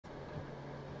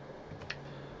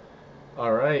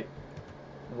Alright,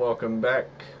 welcome back.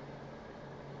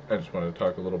 I just wanted to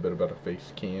talk a little bit about a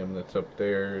face cam that's up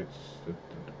there. It's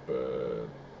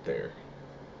there.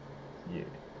 Yeah.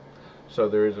 So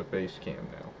there is a face cam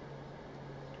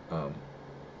now.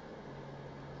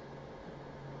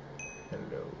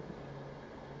 Hello.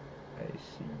 I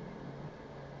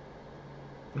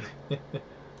see.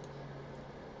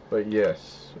 But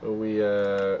yes, we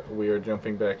are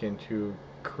jumping back into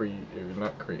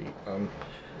not Creed.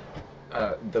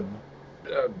 The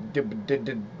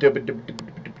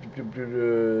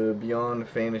Beyond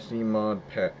Fantasy mod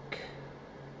pack.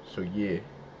 So yeah.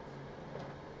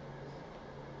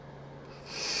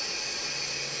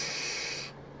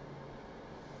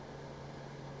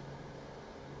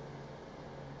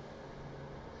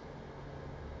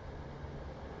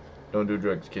 Don't do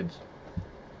drugs, kids.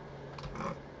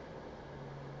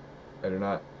 I do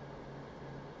not.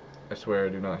 I swear I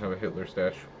do not have a Hitler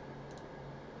stash.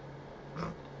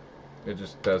 It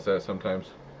just does that sometimes.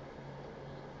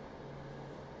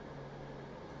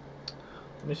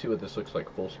 Let me see what this looks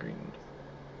like full screen.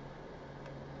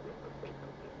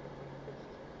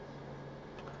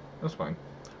 That's fine.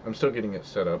 I'm still getting it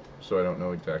set up, so I don't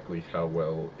know exactly how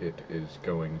well it is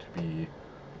going to be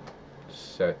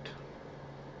set.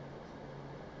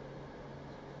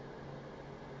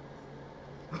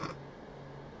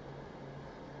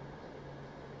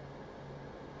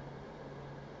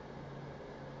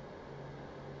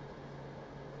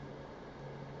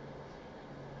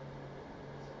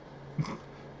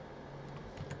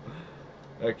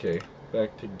 Okay,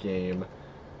 back to game.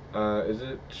 Is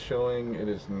it showing? It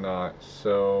is not.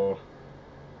 So,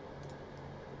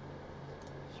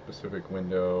 specific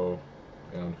window,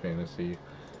 Beyond Fantasy.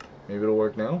 Maybe it'll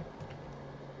work now?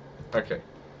 Okay,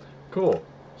 cool.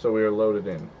 So we are loaded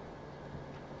in.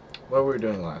 What were we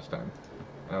doing last time?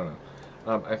 I don't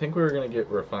know. I think we were going to get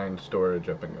refined storage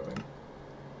up and going.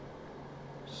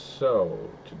 So,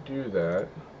 to do that,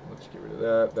 let's get rid of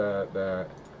that,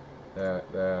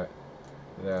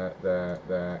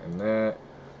 and that.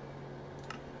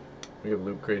 We have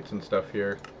loot crates and stuff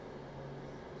here.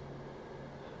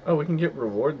 Oh, we can get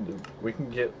reward loot.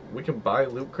 We can buy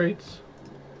loot crates?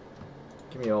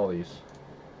 Give me all these.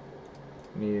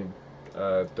 Need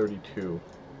 32.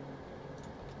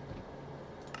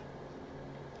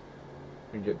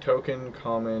 We can get token,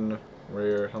 common,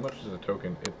 rare. How much is a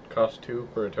token? It costs 2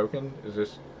 for a token? Is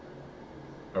this...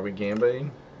 Are we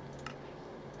gambling?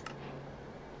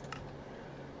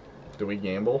 Do we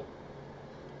gamble?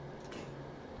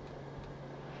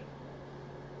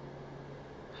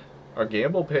 Our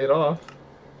gamble paid off.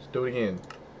 Let's do it again.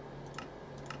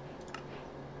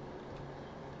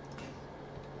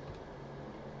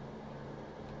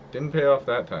 Didn't pay off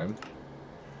that time.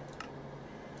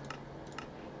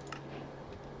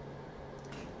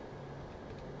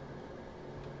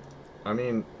 I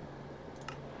mean,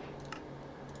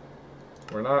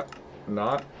 we're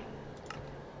not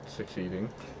succeeding.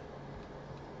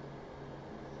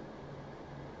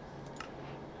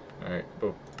 Alright,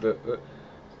 but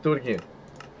do it again.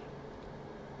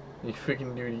 You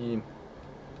freaking do it again.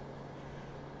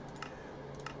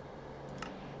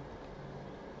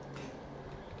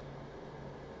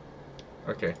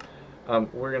 Okay.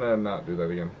 We're gonna not do that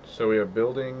again. So we have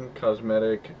building,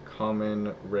 cosmetic,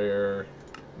 common, rare,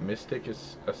 mystic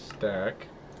is a stack.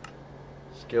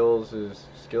 Skills is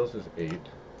 8.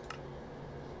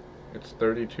 It's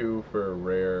 32 for a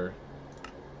rare.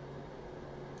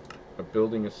 A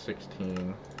building is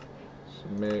 16.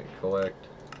 Submit, collect,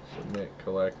 submit,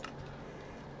 collect.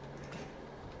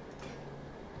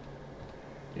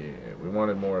 Yeah, we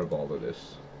wanted more of all of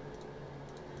this.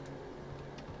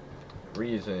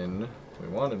 Reason we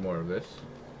wanted more of this.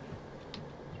 So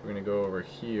we're gonna go over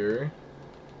here.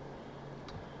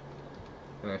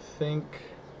 And I think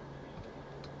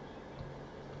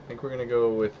we're gonna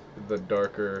go with the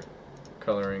darker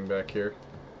coloring back here.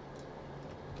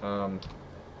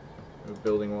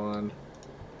 Building wand.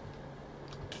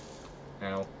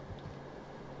 Ow.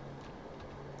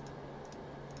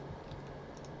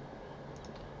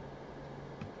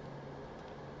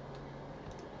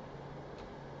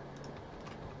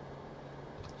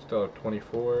 Still have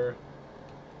 24.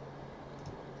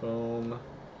 Boom.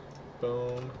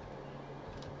 Boom.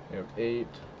 We have 8.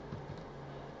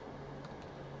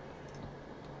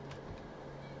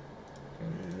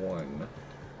 And 1.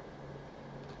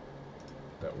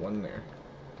 That 1 there.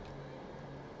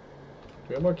 Do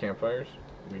we have more campfires?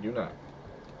 We do not.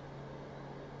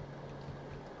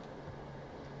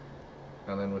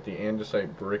 And then with the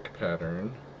andesite brick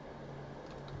pattern,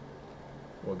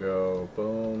 we'll go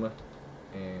boom,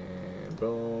 and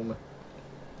boom,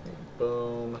 and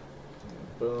boom,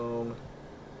 Boom.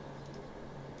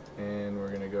 And we're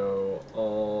going to go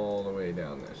all the way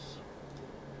down this.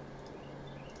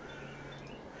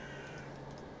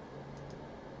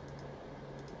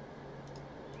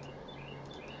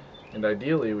 And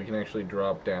ideally, we can actually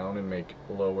drop down and make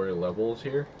lower levels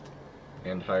here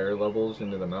and higher levels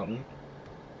into the mountain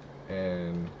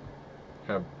and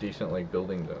have decent like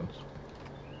building zones.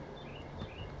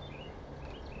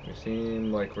 We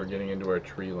seem like we're getting into our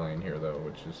tree line here though,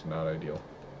 which is not ideal.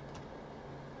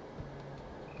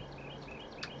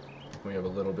 We have a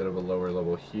little bit of a lower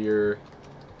level here.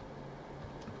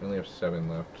 We only have 7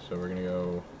 left, so we're gonna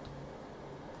go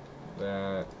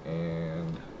that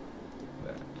and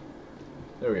that.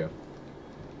 There we go.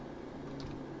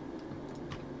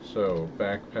 So,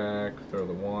 backpack, throw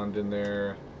the wand in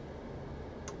there.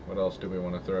 What else do we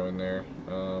want to throw in there?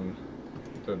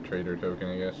 The trader token,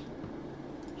 I guess.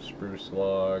 Spruce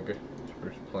log,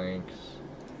 spruce planks.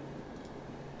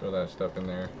 Throw that stuff in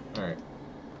there. Alright.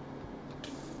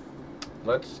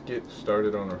 Let's get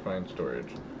started on refined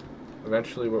storage.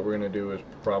 Eventually what we're going to do is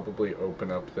probably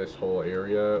open up this whole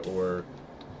area or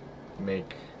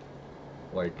make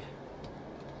like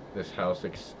this house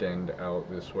extend out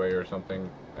this way or something.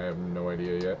 I have no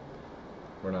idea yet.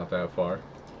 We're not that far.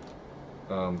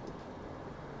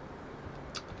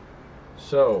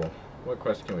 So, what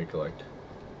quest can we collect?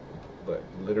 But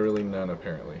literally none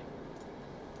apparently.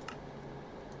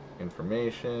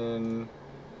 Information.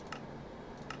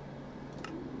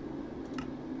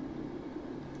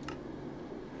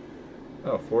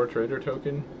 Oh, 4 trader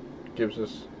token gives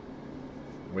us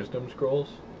wisdom scrolls.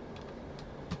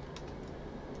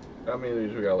 How many of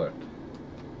these we got left?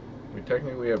 We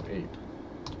technically have 8.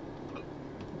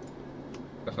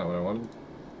 That's not what I wanted.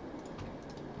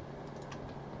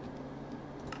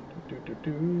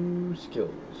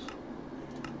 Skills.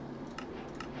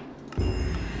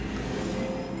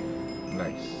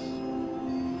 Nice.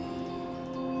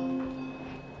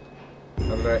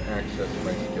 How did I access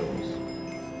my skills?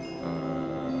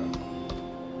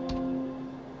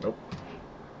 Nope.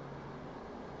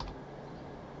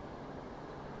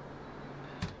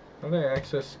 How did I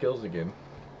access skills again?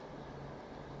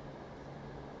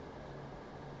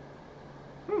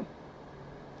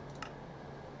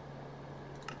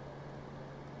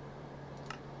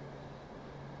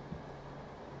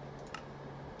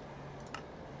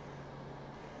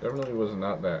 Definitely was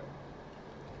not that.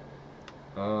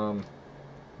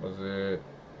 Was it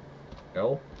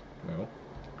L? No.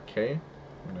 K?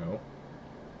 No.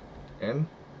 N?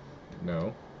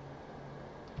 No.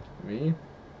 V?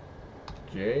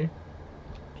 J?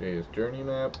 J is journey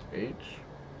map. H?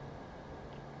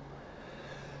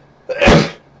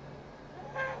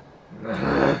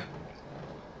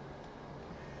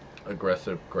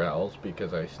 Aggressive growls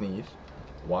because I sneeze.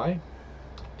 Y?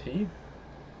 T?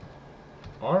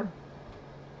 R?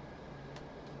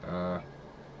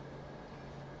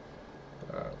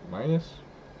 Minus?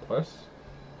 Plus?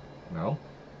 No.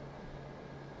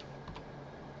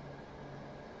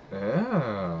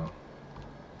 Oh.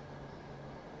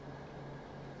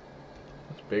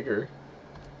 That's bigger.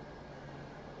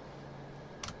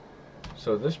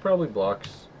 So this probably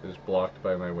is blocked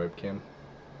by my webcam.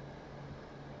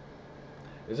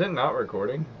 Is it not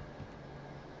recording?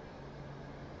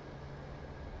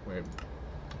 Wait.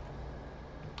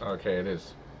 Okay, it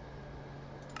is.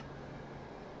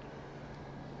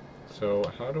 So,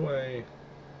 how do I...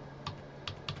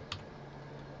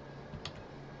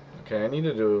 Okay, I need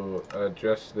to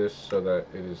adjust this so that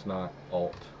it is not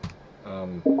Alt.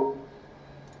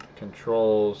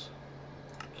 Controls,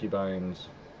 keybinds.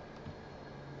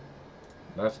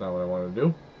 That's not what I want to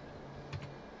do.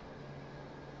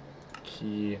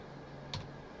 Key,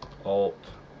 Alt.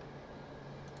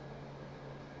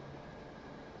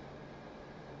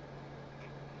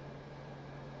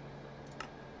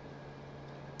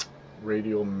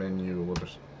 Radial menu, we'll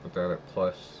just put that at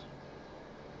plus.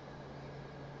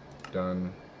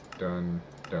 Done, done,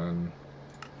 done.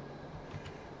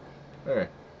 Okay.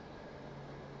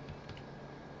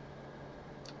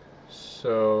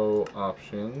 So,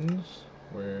 options,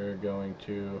 we're going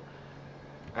to,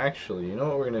 actually, you know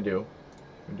what we're going to do?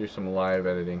 We're going to do some live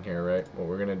editing here, right? What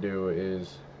we're going to do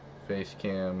is face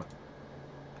cam,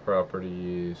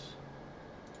 properties,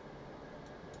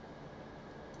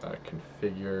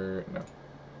 configure, no.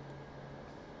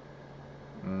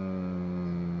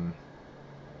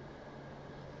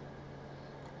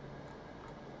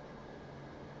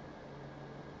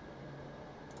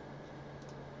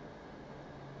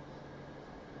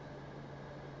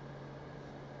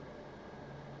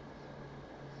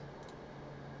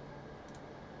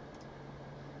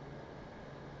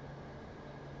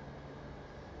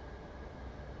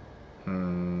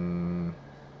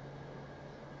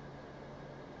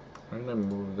 gonna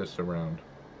move this around.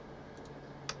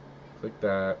 Click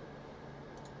that.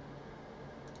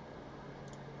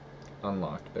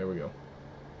 Unlock. There we go.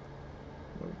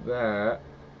 Move that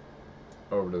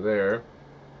over to there.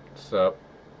 What's up?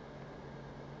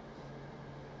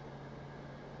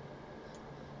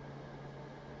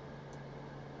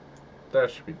 That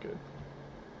should be good.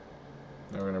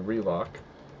 Now we're gonna relock.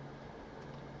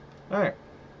 Alright.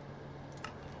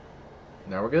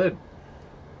 Now we're good.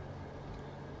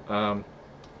 How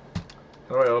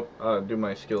do I do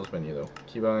my skills menu though?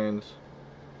 Keybinds.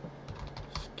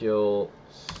 Skills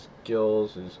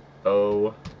is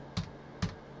O.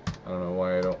 I don't know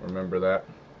why I don't remember that.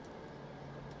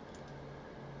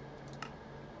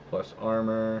 Plus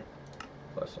armor.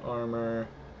 Plus armor.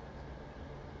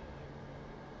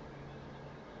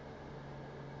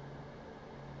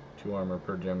 Two armor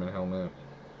per gem and helmet.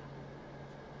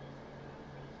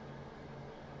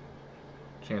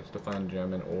 Chance to find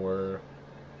gem and ore.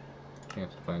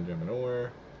 Chance to find gem and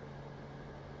ore.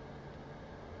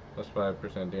 Plus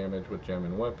 5% damage with gem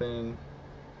and weapon.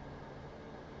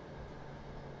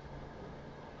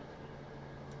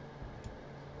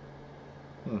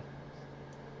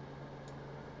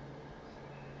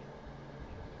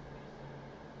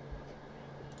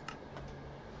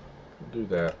 Do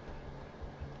that.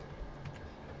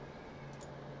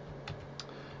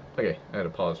 Okay, I had to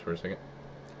pause for a second.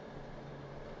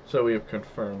 So we have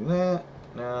confirmed that.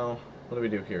 Now, what do we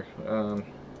do here? We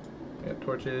got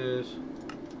torches.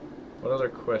 What other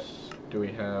quests do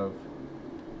we have?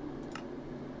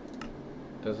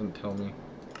 Doesn't tell me.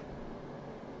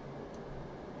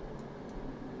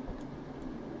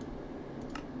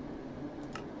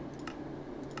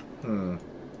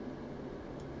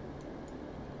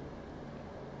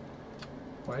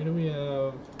 Why do we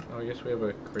have... Oh, I guess we have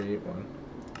a create one.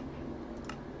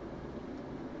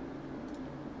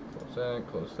 Close that,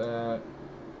 close that.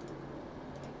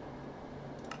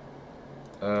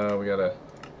 We got a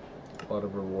lot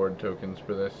of reward tokens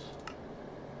for this.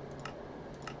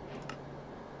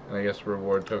 And I guess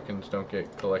reward tokens don't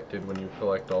get collected when you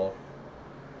collect all.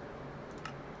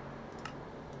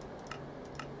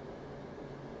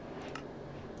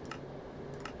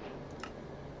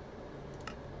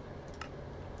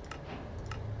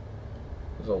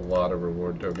 There's a lot of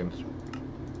reward tokens.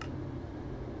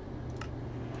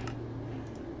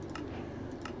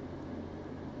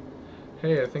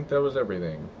 Hey, I think that was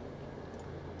everything.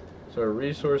 So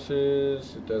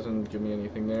resources, it doesn't give me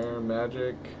anything there.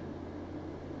 Magic,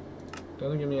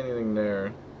 doesn't give me anything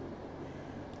there.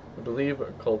 I believe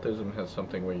occultism has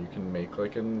something where you can make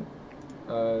like an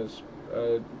RF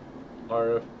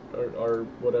or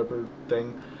whatever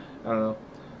thing. I don't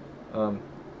know.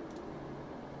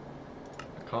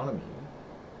 Economy.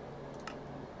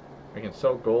 I can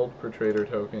sell gold for trader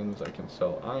tokens. I can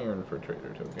sell iron for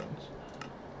trader tokens. I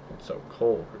can sell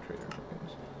coal for trader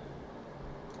tokens.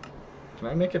 Can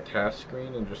I make a task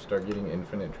screen and just start getting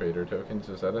infinite trader tokens?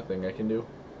 Is that a thing I can do?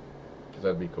 Because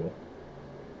that'd be cool.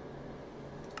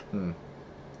 I'm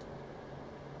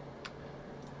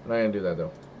not going to do that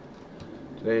though.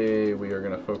 Today we are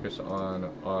going to focus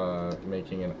on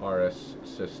making an RS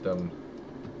system.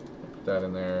 Put that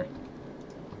in there.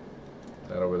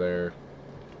 That over there.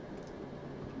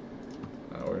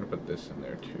 We're going to put this in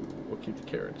there too. We'll keep the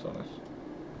carrots on us.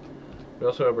 We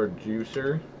also have our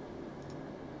juicer.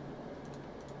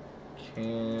 We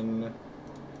can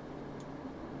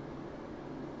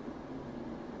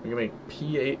make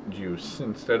P8 juice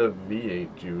instead of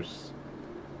V8 juice.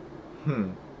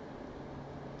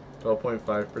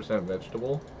 12.5%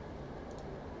 vegetable.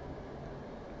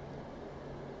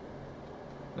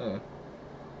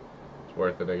 It's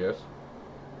worth it, I guess.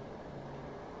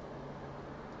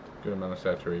 Good amount of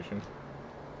saturation.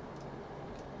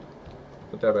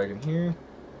 Put that back in here.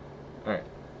 Alright.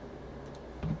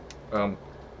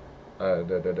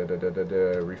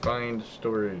 Refined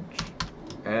storage.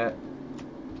 At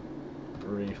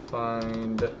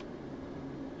refined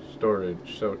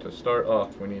storage. So to start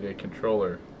off, we need a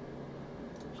controller,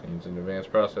 which needs an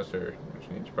advanced processor, which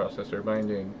needs processor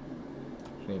binding,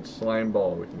 which needs slime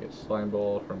ball. We can get slime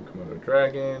ball from Komodo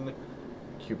Dragon,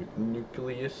 cubic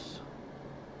nucleus,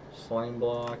 slime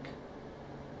block,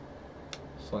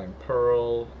 slime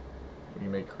pearl. We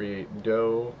may create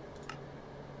dough.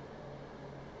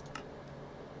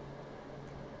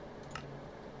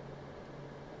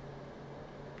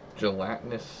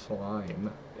 Gelatinous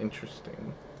slime.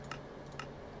 Interesting.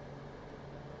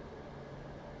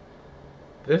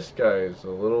 This guy is a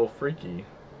little freaky.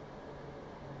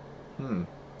 We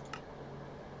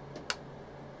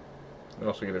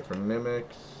also get it from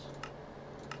mimics.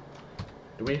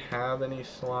 Do we have any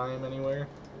slime anywhere?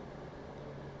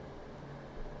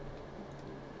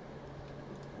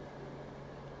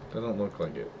 Doesn't look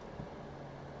like it.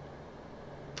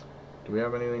 Do we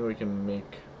have anything we can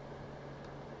make?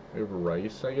 We have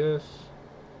rice, I guess.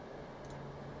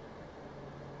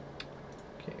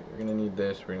 Okay, we're gonna need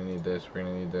this, we're gonna need this, we're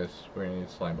gonna need this, we're gonna need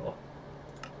slime ball.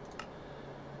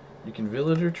 You can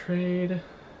villager trade,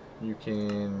 you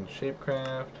can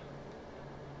shapecraft,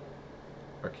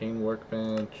 arcane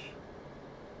workbench,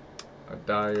 a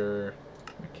dyer,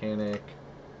 mechanic.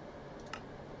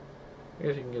 I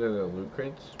guess you can get it at the loot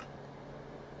crates.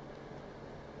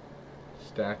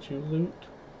 Statue loot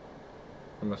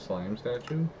from a slime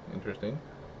statue. Interesting.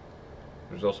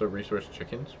 There's also resource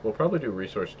chickens. We'll probably do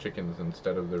resource chickens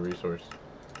instead of the resource,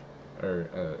 or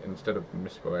instead of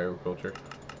mystical agriculture.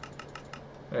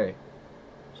 Hey,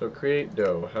 so create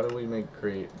dough. How do we make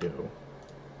create dough?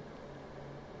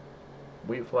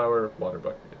 Wheat flour, water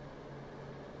bucket.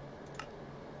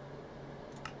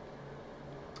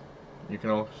 You can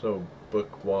also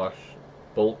bulk wash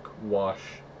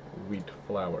wheat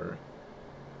flour,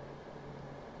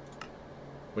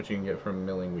 which you can get from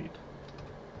milling wheat.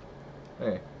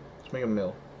 Hey, let's make a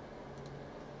mill.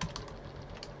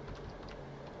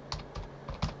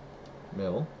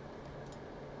 Mill.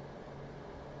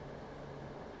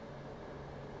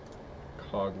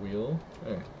 Cogwheel.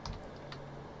 Hey.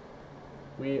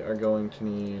 We are going to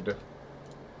need a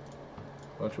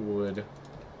bunch of wood.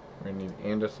 We're going to need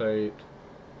andesite.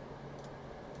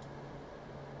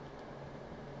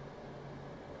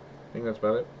 I think that's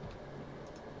about it.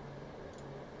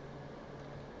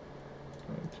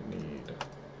 Going to need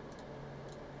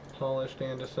polished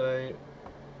andesite.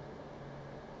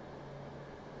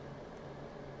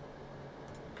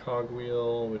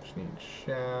 Cogwheel, which needs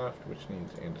shaft, which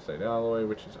needs andesite alloy,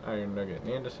 which is iron nugget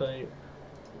and andesite.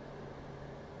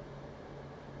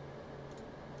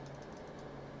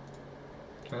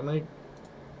 Can I make...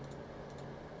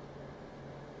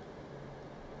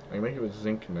 I can make it with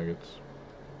zinc nuggets.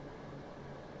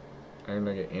 Iron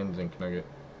nugget and zinc nugget.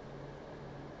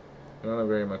 I don't have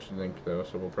very much zinc though,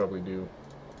 so we'll probably do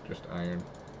just iron.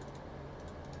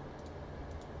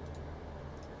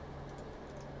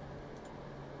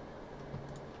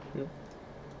 Yep.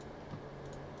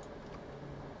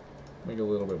 Make a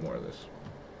little bit more of this.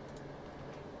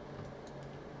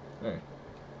 Hey,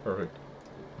 perfect.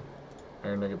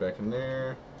 Iron nugget back in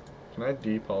there. Can I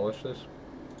de-polish this?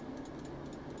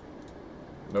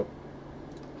 Nope.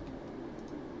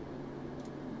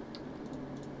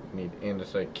 Need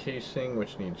andesite casing,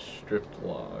 which needs stripped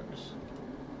logs.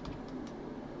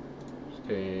 Let's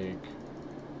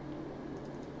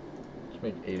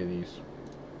make 8 of these.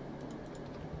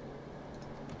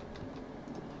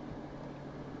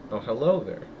 Oh, hello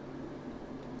there.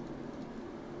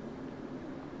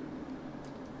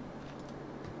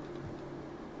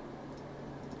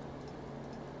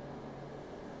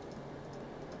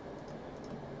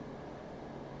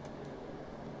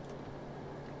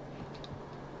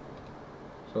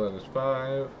 So that is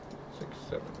 5, 6,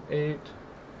 7, 8.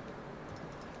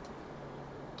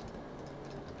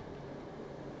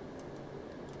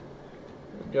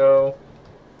 There we go.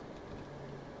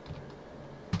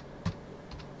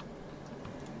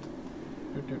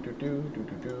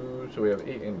 So we have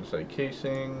 8 andesite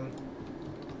casing.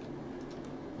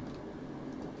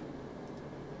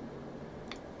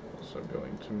 Also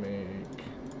going to make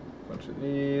a bunch of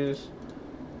these.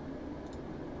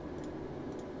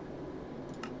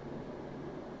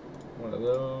 One of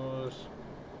those.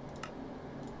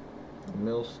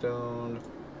 Millstone.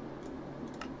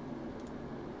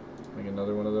 Make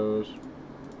another one of those.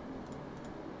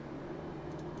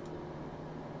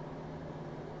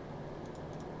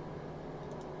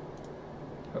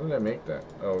 How did I make that?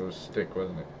 Oh, it was stick,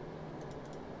 wasn't it?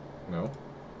 No?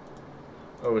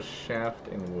 Oh, it was shaft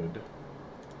and wood.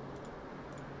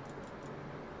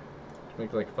 Let's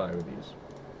make like 5 of these.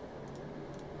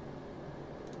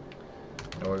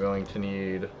 And we're going to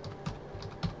need...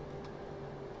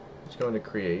 Let's go into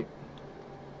create.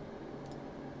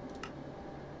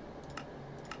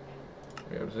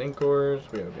 We have zinc ores,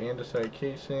 we have andesite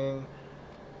casing.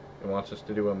 It wants us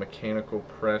to do a mechanical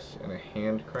press and a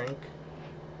hand crank.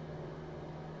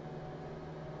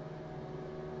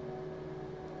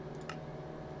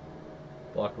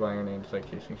 Block of iron, andesite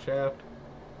casing shaft.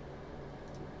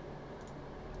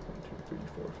 1, 2, 3,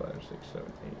 4, 5, 6,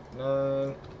 7, 8,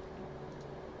 9.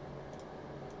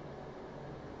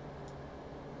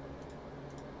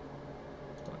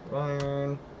 Block of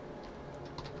iron.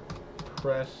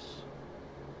 Press.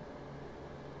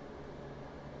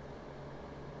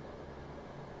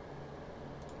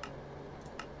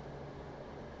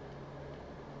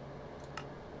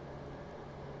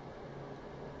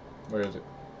 Where is it?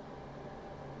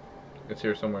 It's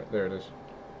here somewhere. There it is.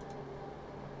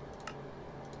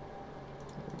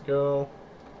 There we go.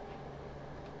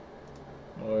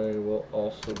 I will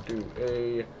also do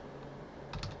a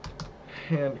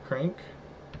hand crank.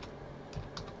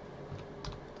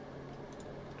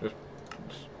 Just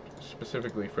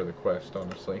specifically for the quest,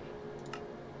 honestly.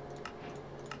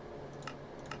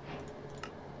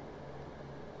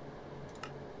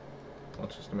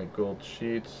 Wants us to make gold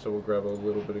sheets, so we'll grab a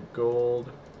little bit of gold.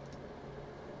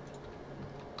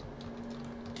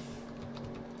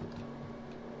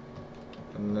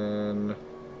 And then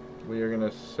we are going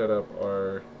to set up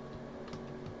our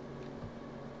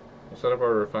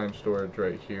refined storage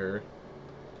right here.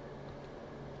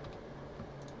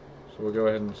 So we'll go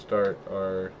ahead and start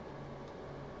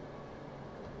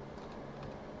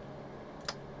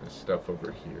this stuff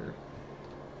over here.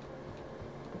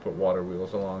 We'll put water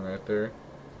wheels along right there.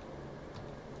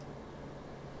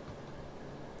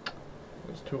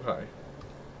 It's too high.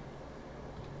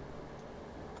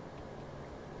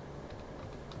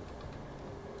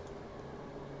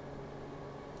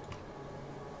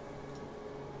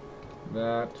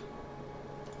 That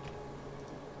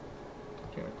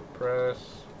mechanical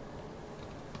press,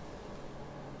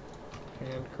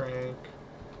 hand crank,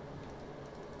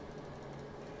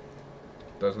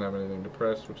 doesn't have anything to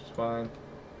press, which is fine.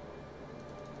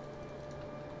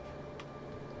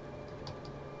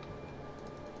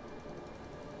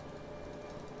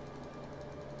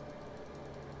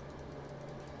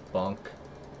 Bonk.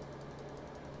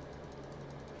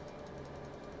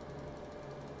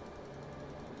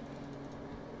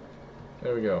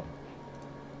 There we go.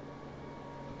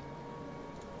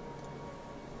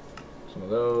 Some of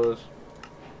those.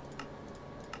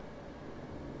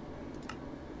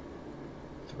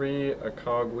 3, a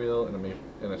cogwheel,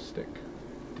 and a stick.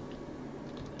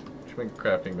 Should make a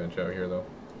crafting bench out here, though.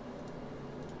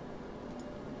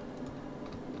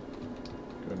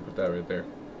 Go ahead and put that right there.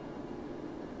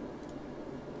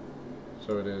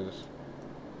 So it is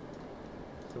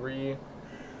 3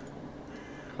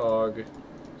 cog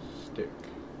stick.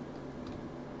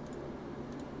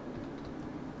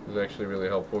 This is actually really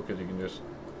helpful because you can just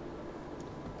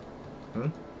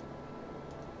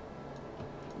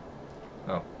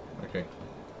oh, okay.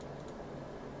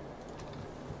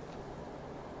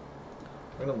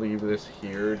 I'm gonna leave this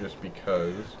here just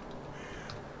because.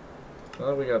 Now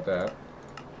that we got that,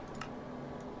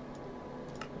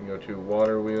 we go to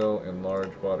water wheel and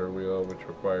large water wheel, which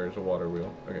requires a water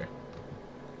wheel. Okay.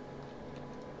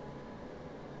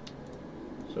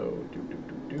 So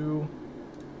do.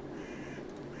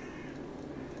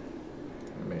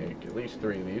 Make at least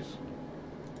 3 of these.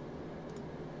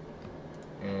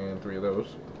 And 3 of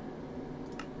those.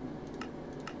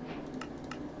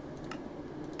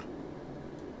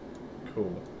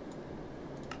 Cool.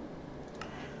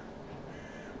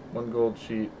 1 gold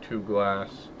sheet, 2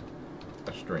 glass,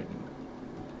 a string.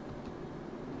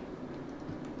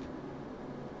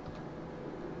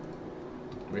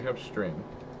 Do we have string?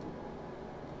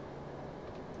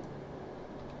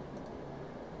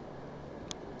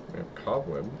 We have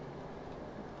cobweb.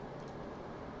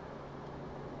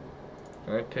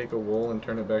 Can I take a wool and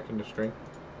turn it back into string?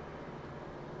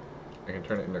 I can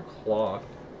turn it into cloth.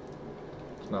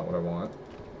 It's not what I want.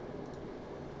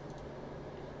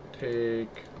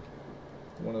 Take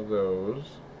one of those.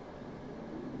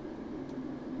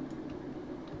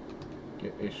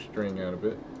 Get a string out of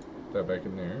it. Put that back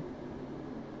in there.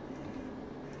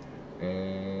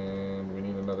 And we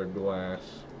need another glass.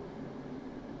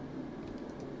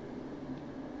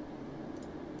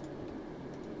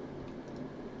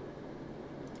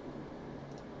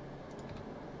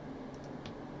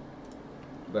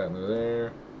 Put that into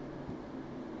there.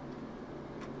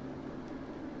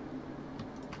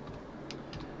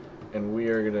 And we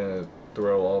are gonna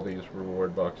throw all these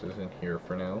reward boxes in here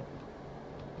for now.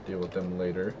 Deal with them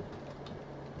later.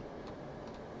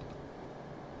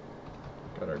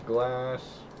 Got our glass.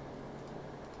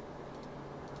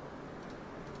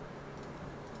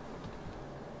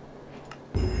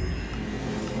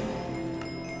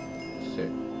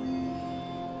 Sick.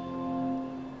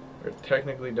 We're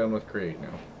technically done with create now.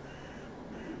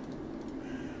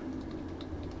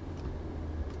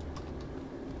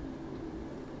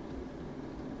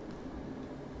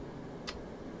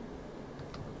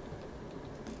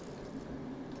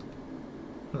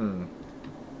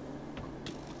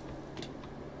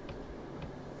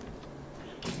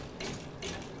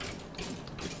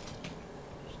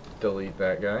 Delete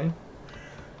that guy.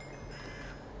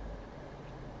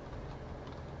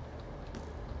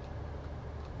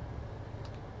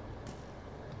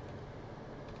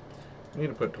 I need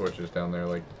to put torches down there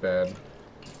like bad.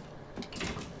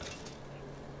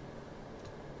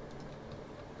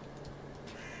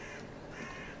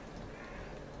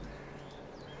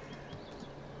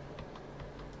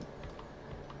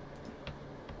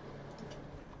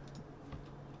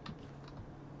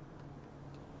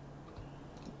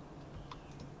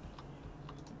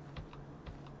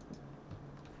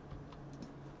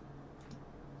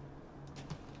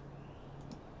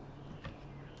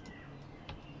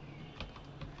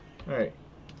 Alright,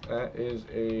 that is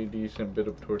a decent bit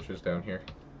of torches down here.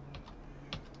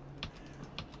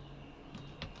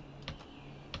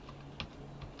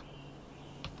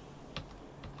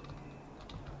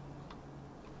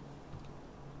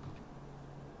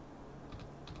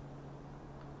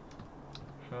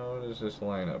 How does this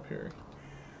line up here?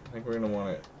 I think we're going to want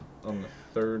it on the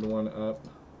third one up.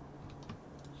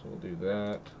 So we'll do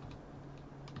that.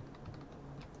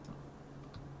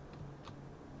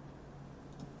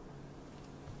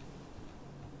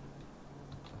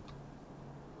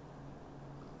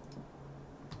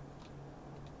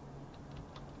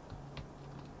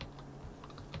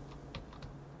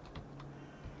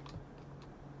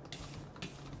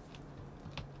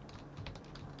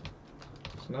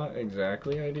 It's not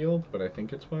exactly ideal, but I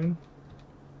think it's fine.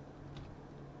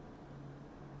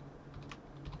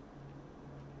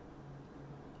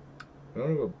 I don't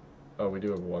have a, oh, we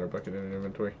do have a water bucket in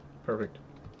inventory. Perfect.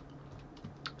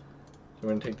 So I'm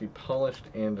going to take the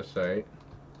polished andesite,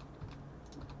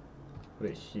 put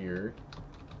it here,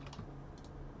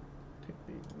 take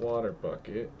the water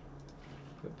bucket,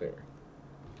 put it there.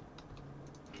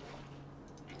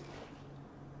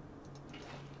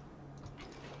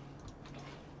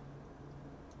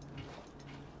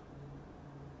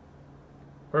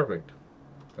 Perfect.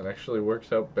 That actually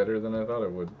works out better than I thought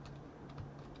it would.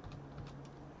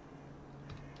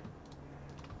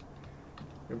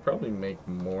 We can probably make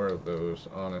more of those,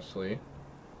 honestly.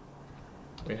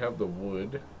 We have the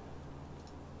wood.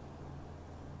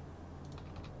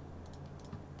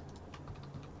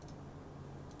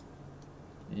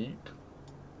 Yeet.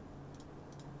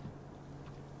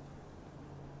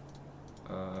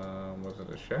 Was it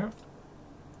a shaft?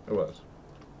 It was.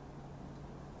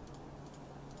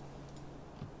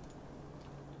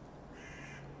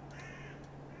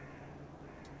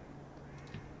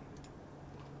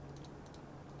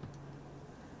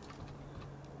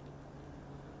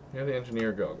 Yeah, the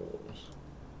engineer goggles.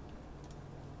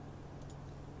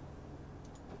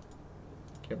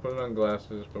 Can't put it on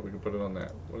glasses, but we can put it on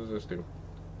that. What does this do?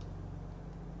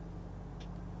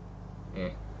 Eh.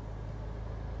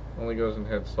 Only goes in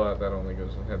head slot, that only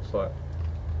goes in head slot.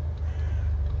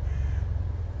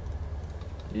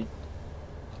 Yeet.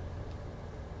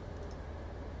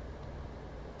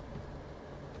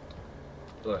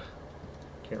 Ugh.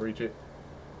 Can't reach it.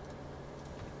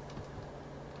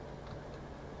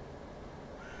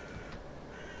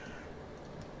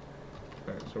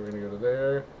 Alright, so we're gonna go to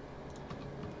there.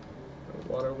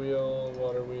 Water wheel,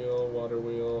 water wheel, water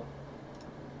wheel.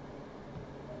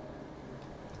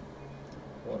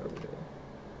 Water wheel.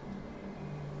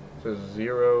 It says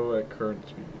 0 at current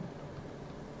speed.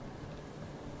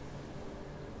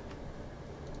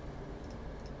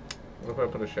 What if I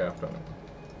put a shaft on it?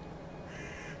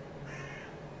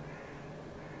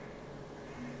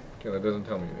 Okay, that doesn't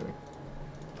tell me anything.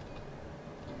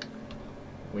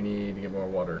 We need to get more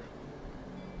water.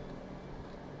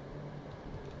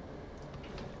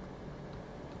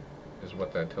 Is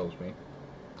what that tells me.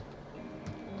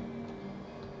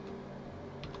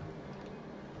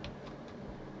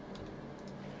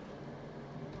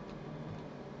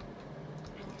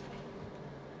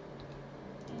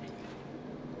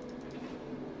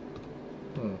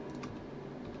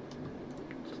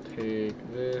 Let's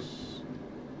take this.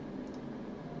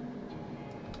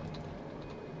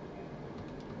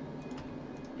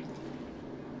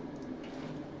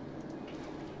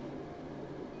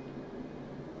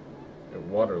 It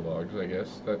waterlogs, I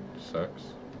guess. That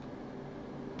sucks.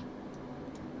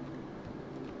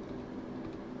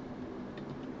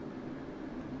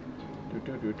 We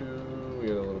got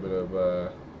a little bit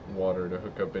of water to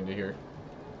hook up into here.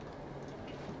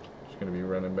 Just gonna be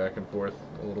running back and forth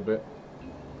a little bit.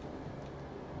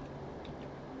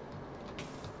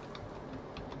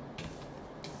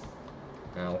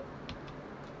 Ow.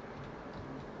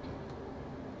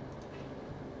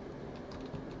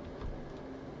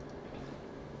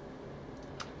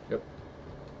 Yep.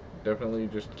 Definitely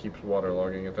just keeps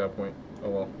waterlogging at that point. Oh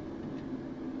well.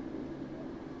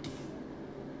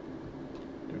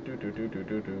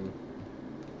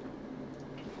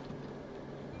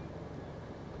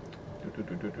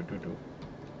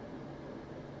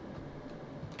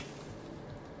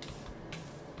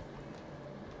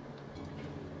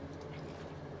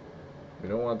 We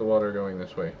don't want the water going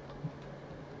this way.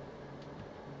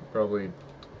 Probably,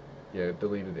 yeah, it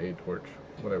deleted a torch.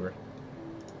 Whatever.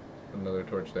 Another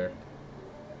torch there.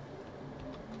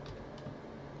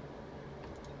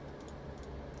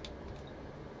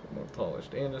 More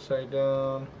polished andesite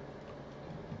down.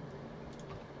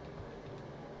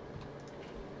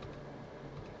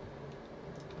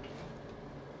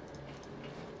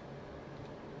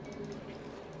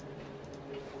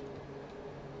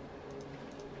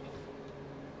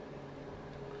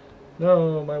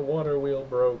 No, my water wheel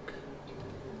broke.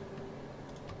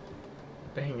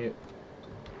 Dang it.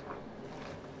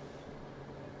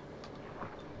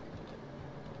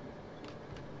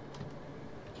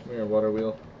 Come here, water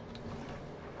wheel.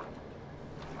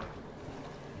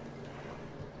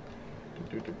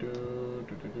 Do do do do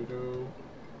do do do do.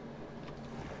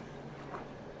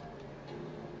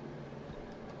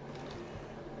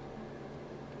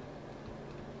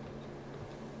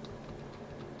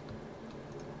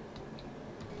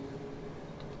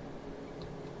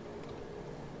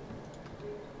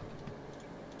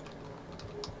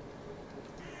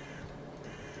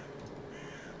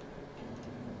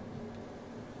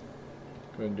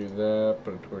 Go ahead and do that.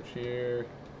 Put a torch here.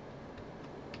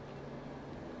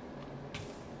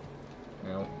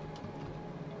 Now.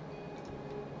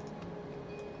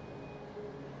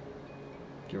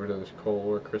 Get rid of this coal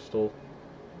ore crystal.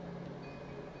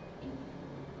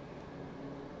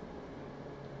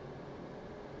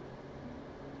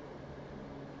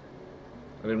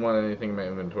 I didn't want anything in my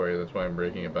inventory, that's why I'm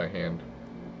breaking it by hand.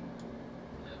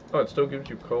 Oh, it still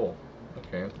gives you coal.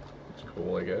 Okay, that's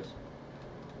cool, I guess.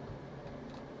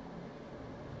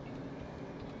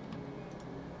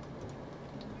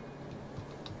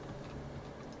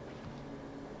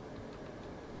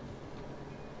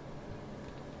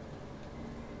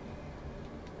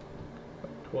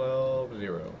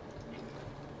 $12.0.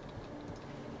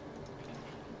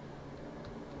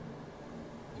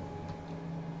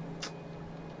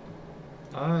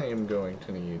 I am going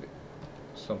to need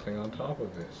something on top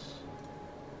of this.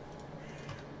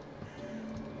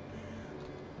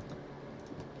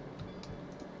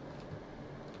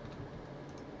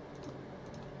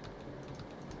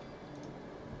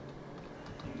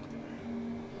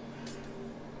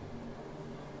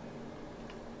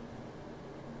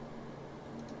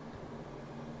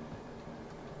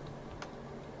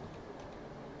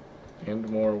 And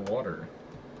more water.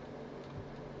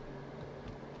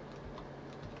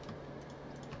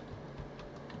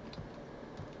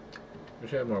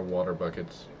 Wish I had more water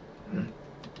buckets.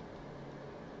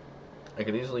 I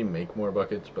could easily make more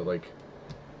buckets, but like,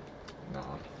 nah,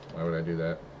 why would I do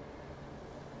that?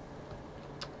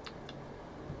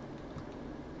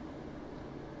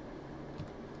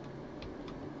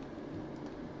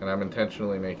 And I'm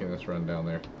intentionally making this run down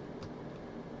there.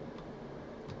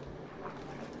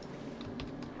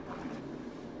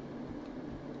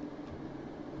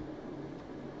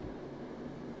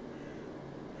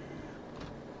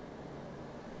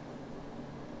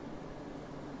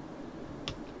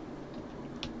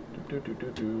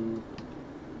 Do.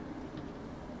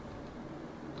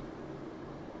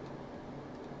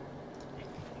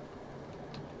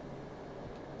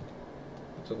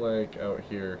 What's it like out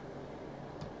here?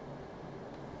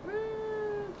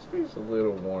 It's a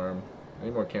little warm. I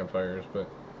need more campfires, but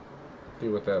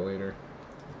deal with that later.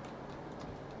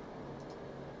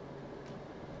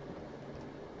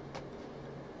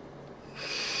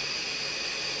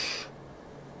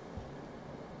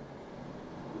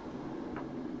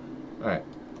 Alright.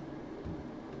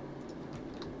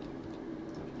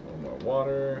 A little more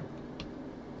water.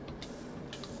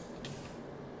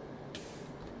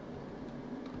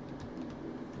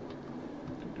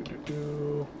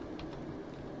 Do.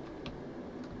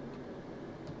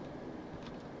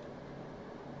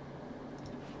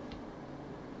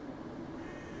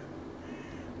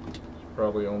 It's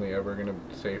probably only ever going to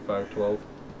say 512,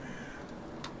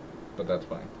 but that's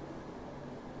fine.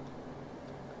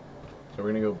 So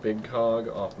we're going to go big cog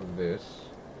off of this,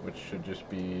 which should just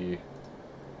be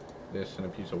this and a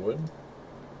piece of wood.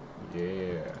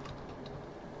 Yeah.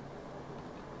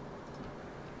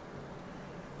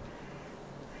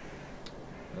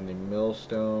 And the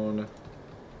millstone.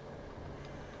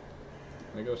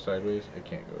 Can I go sideways? I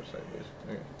can't go sideways.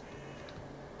 Okay.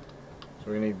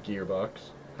 So we need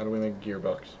gearbox. How do we make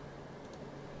gearbox?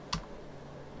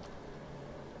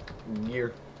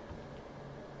 Gear.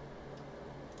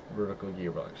 Vertical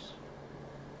gearbox.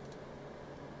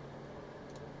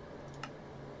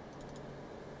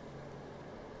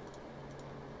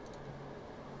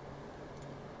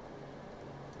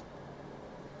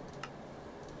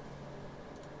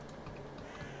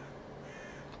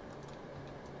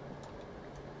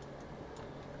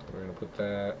 We're going to put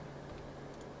that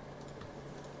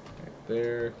right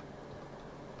there.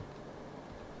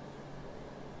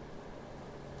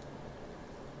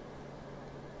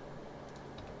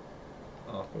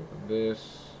 Off of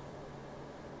this.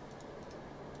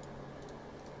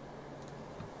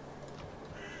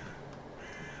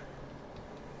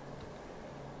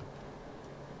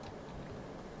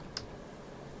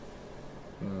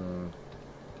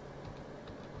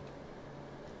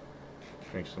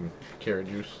 Drink some carrot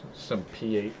juice, some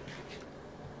P8.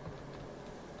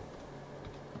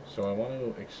 So I want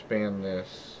to expand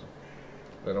this.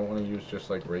 I don't want to use just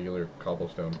like regular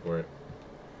cobblestone for it.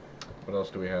 What else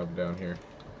do we have down here?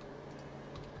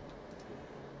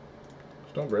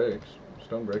 Stone bricks.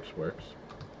 Stone bricks works.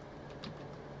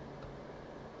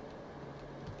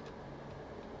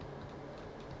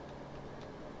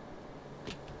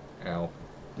 Ow.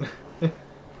 So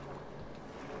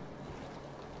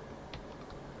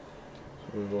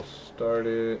we will start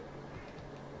it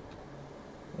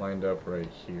lined up right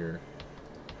here.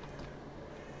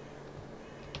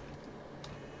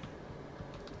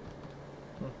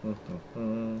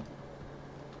 And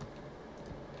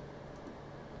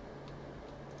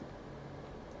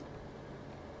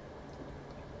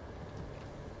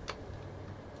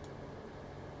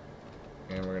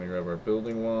we're going to grab our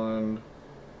building wand,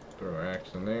 throw our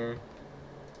axe in there.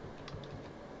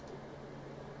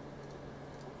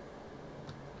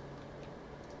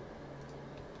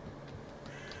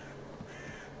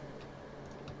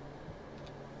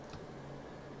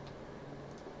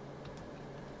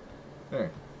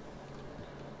 There.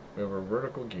 We have a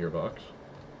vertical gearbox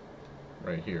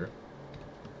right here.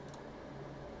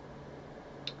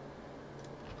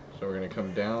 So we're going to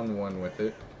come down one with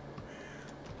it,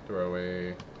 throw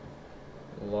a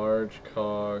large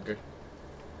cog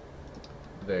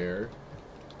there,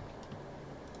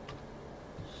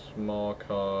 small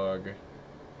cog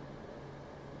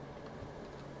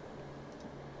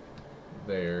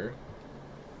there.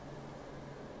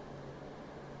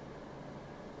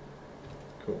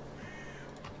 Cool.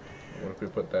 What if we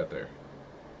put that there?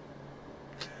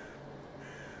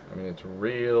 I mean, it's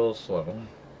real slow.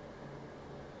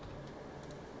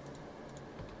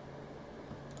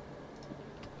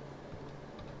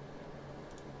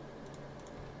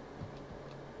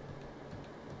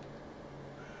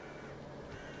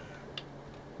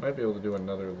 Might be able to do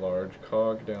another large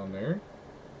cog down there.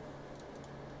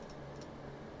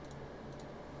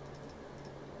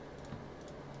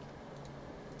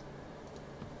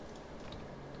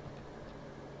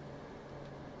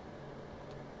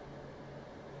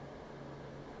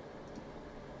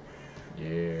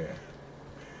 Yeah.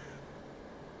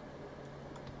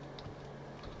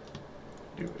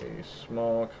 Do a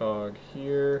small cog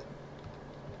here.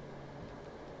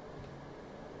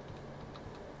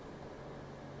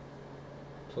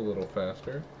 It's a little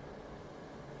faster.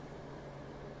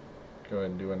 Go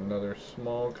ahead and do another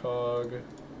small cog.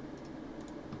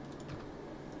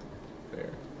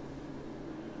 There.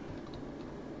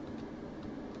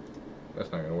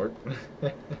 That's not gonna work.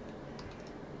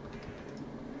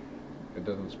 It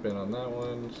doesn't spin on that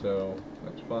one, so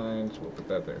that's fine, so we'll put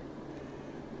that there.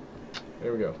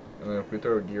 There we go. And then if we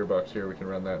throw a gearbox here, we can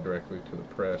run that directly to the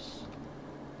press.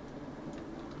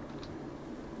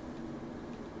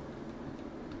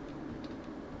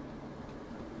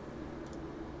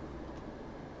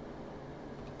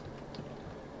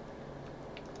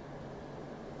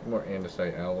 More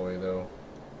andesite alloy though.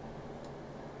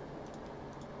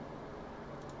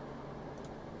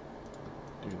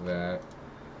 Do that.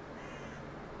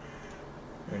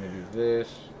 We're gonna do this,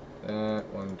 that,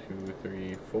 1, 2,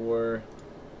 3, 4.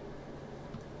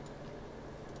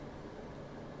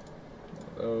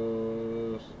 One of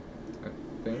those. I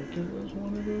think it was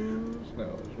one of those. No,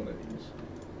 it was one of these.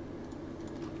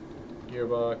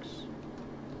 Gearbox.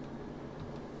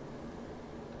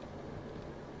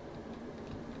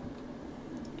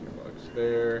 Gearbox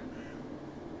there.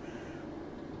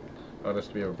 Oh, this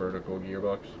to be a vertical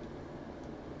gearbox.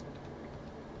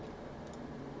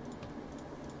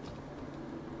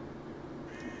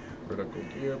 Vertical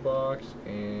gearbox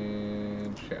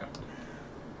and shaft.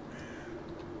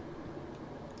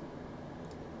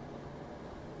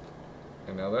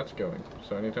 And now that's going.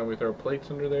 So anytime we throw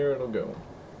plates under there, it'll go.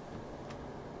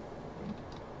 We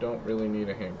don't really need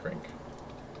a hand crank.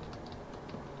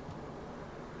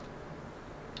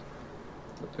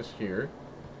 Put this here.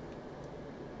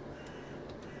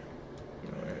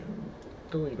 Go ahead and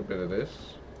delete a bit of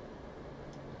this.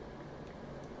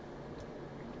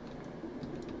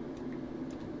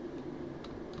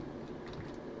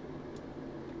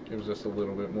 Gives us a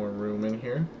little bit more room in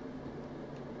here.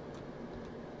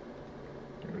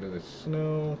 Get rid of this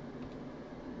snow.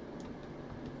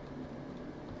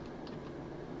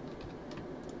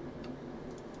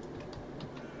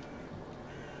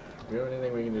 Do we have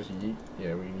anything we can just yeet?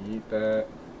 Yeah, we can yeet that.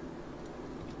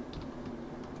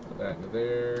 Put that into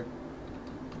there.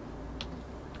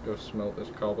 Go smelt this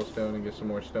cobblestone and get some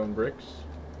more stone bricks.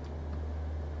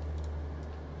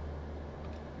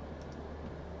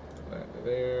 Put that into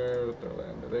there. Throw that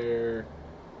into there.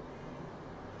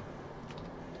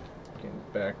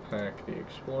 backpack the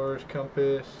explorer's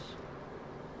compass.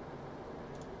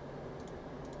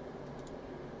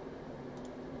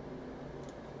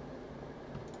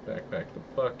 Backpack the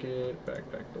bucket,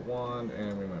 backpack the wand,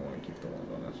 and we might want to keep the wand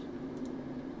on us.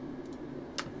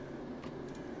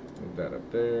 Move that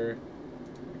up there.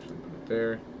 Actually put it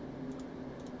there.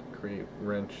 Create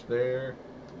wrench there.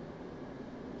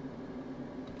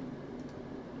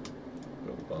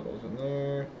 Put the bottles in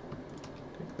there.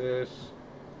 Take this.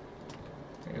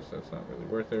 I guess that's not really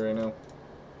worth it right now.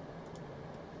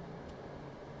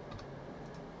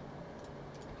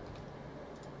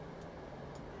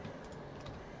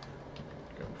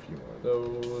 Got a few more of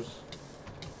those.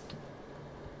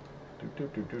 Do.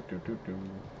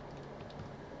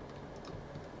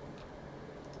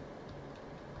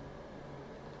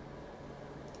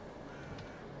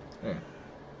 Yeah.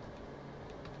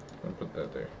 I'll put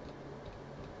that there.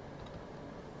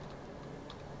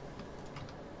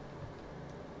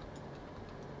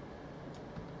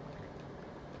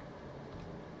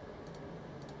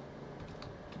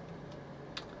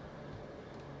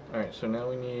 Alright, so now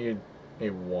we need a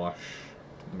wash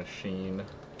machine.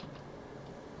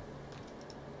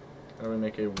 How do we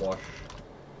make a wash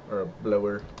or a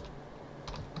blower?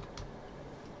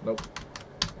 Nope.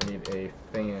 I need a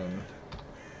fan.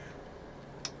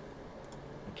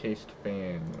 A cased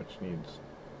fan, which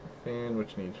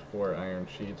needs 4 iron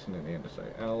sheets and an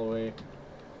andesite alloy.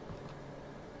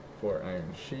 4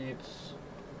 iron sheets.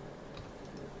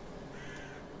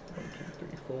 1, 2,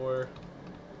 3, 4.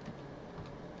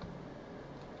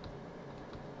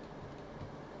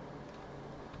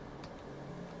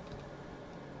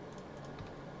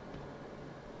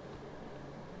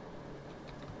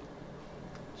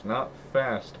 It's not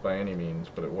fast by any means,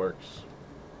 but it works.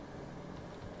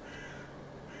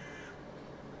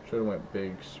 Should have went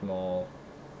big, small,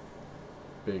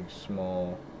 big,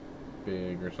 small,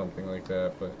 big, or something like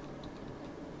that, but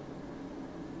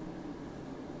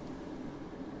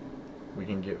we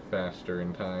can get faster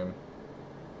in time.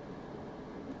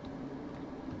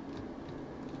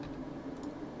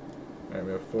 Alright,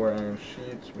 we have 4 iron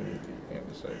sheets. We need the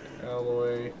andesite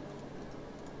alloy.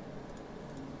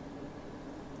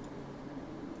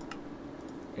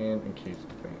 And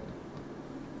encased fan.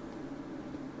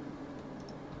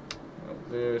 Now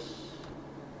this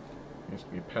needs to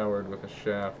be powered with a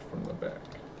shaft from the back.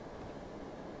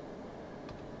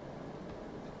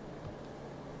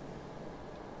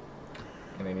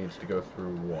 And it needs to go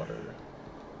through water.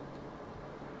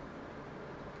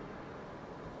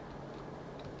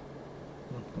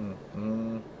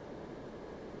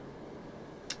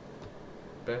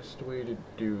 Best way to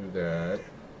do that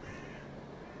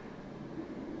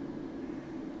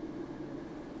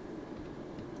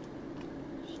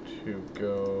to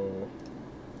go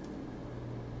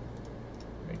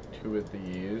make 2 of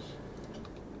these.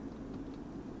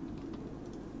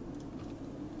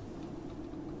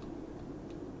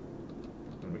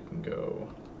 And we can go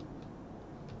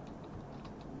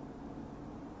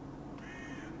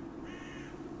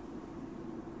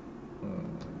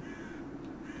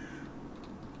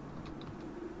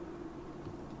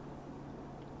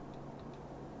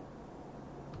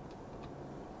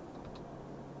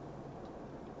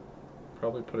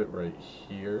probably put it right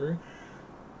here.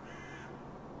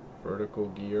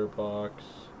 Vertical gearbox.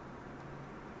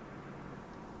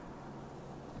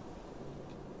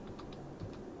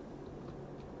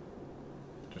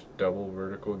 Just double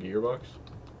vertical gearbox.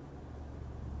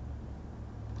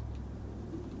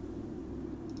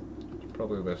 It's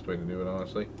probably the best way to do it,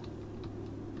 honestly.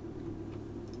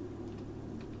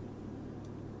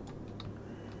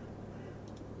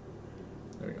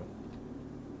 There we go.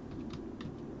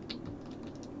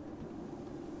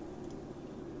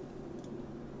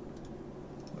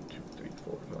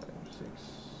 4, 5, 6,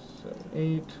 7,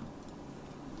 8.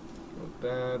 With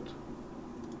that.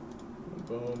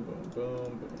 Boom, boom,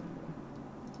 boom, boom.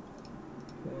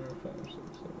 4, 5, 6,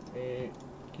 7, 8.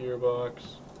 Gearbox.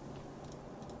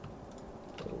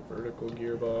 Little vertical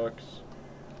gearbox.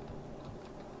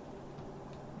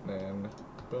 Then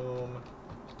boom.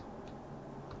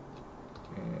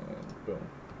 And boom.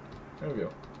 There we go.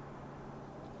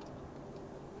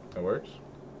 That works.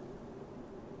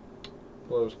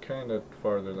 Blows kind of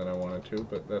farther than I wanted to,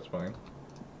 but that's fine.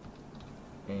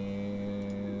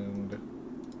 And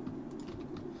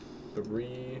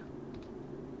 3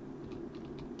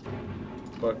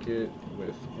 bucket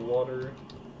with water.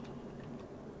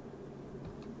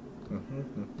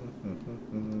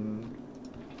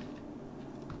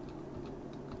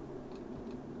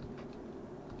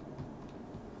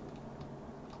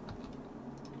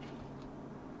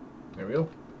 There we go.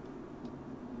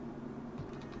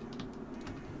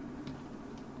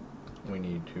 We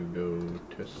need to go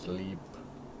to sleep.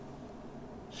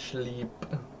 Sleep.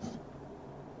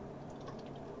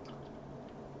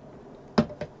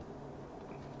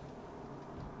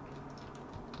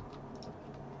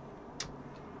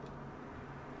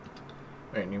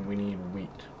 Alright, we need wheat.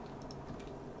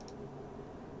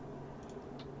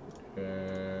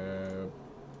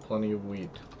 Plenty of wheat.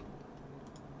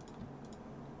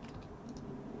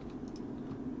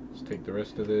 Let's take the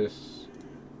rest of this.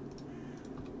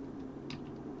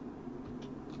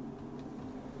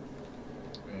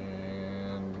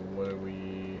 And what are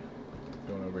we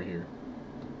doing over here?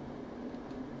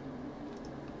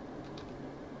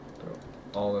 Throw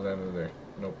all of that into there.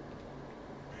 Nope.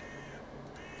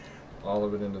 All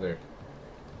of it into there.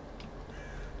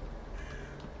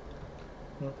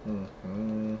 I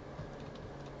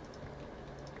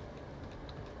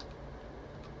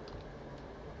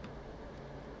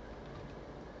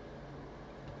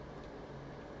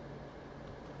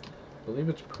believe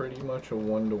it's pretty much a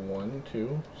 1-to-1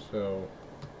 too, so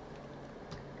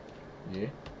yeah.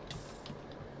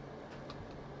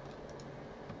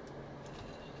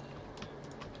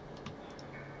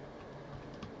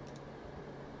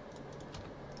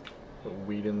 Put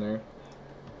wheat in there.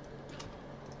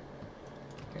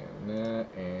 And that,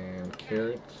 and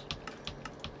carrots.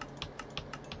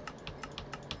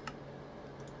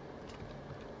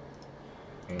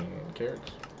 And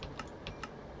carrots.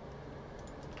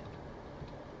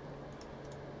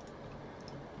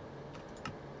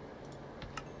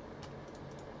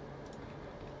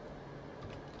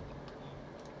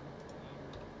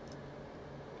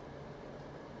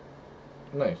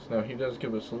 Nice. Now he does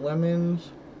give us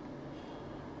lemons.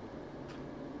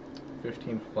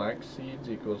 15 flax seeds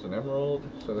equals an emerald,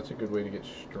 so that's a good way to get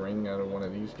string out of one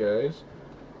of these guys.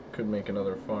 Could make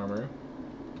another farmer.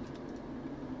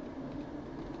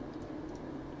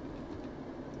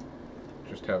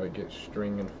 Just have it get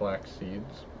string and flax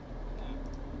seeds.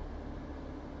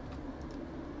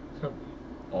 These have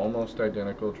almost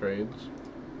identical trades.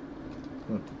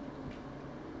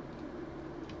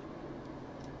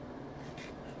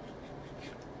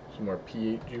 Some more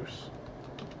P8 juice.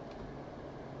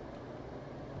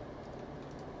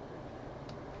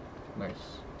 Nice.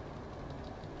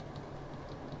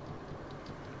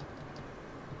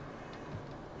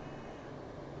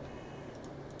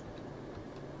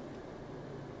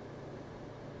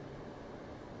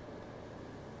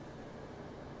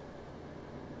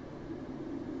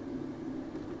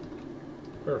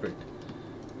 Perfect.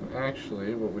 And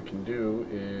actually, what we can do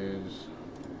is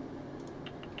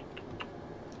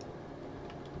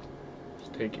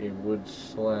take a wood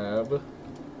slab,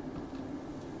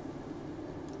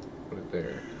 put it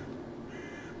there.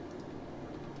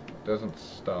 It doesn't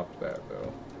stop that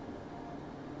though.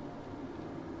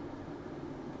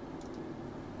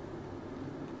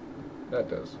 That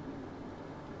does.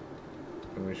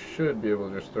 And we should be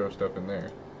able to just throw stuff in there.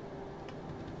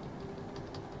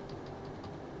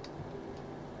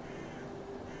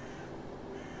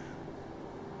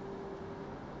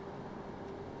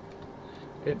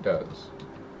 It does.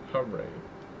 Hooray.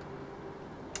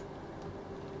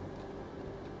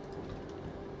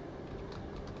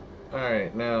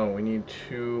 Alright, now we need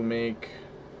to make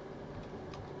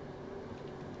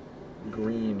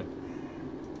green.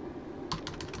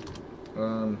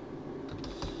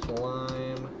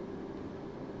 Slime.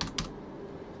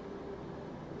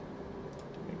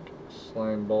 Make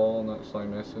slime ball, not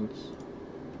slime essence.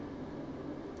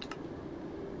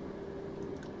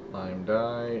 Lime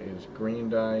dye is green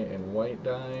dye and white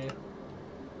dye,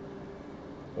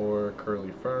 or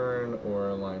curly fern,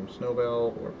 or lime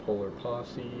snowbell, or polar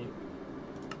possy.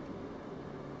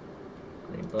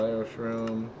 Green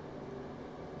bioshroom.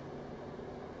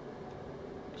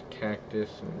 It's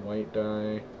cactus and white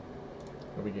dye.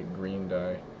 Or we get green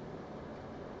dye.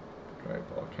 Dry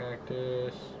ball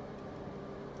cactus.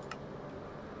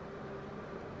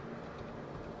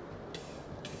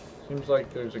 Seems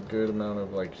like there's a good amount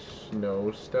of like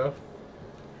snow stuff.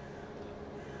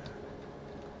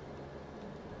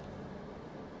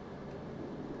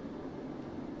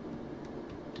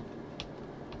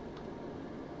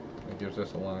 It gives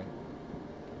us a line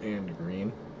and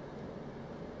green.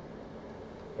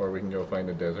 Or we can go find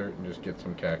a desert and just get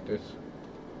some cactus.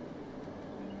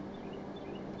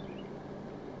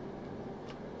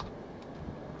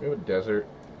 Do we have a desert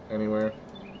anywhere?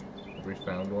 Have we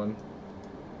found one?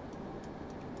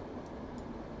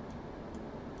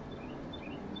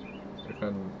 We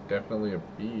found definitely a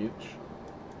beach.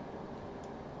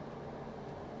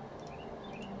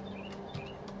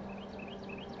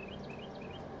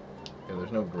 Yeah,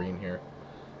 there's no green here.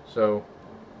 So,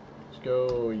 let's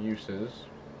go uses.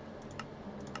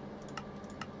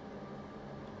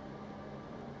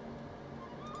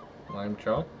 Lime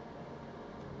chalk.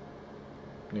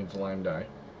 Needs lime dye.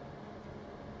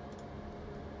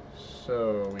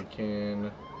 So we can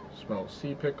smelt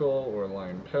sea pickle or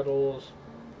lime petals.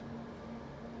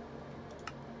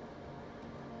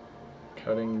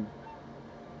 Cutting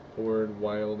board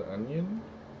wild onion.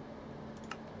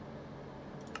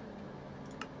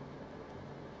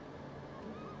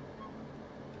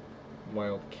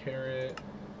 Wild carrot.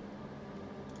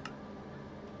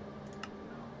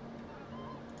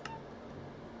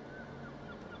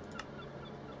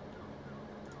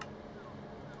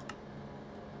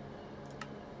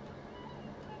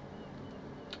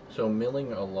 So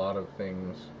milling a lot of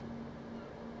things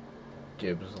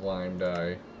gives lime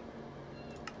dye.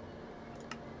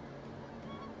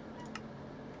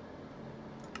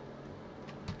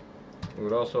 We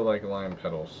would also like lime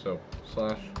petals, so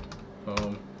slash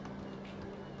home.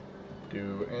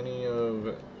 Do any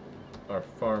of our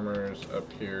farmers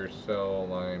up here sell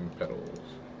lime petals?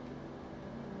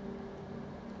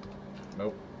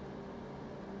 Nope.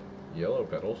 Yellow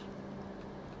petals.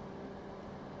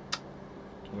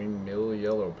 Can we mill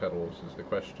yellow petals is the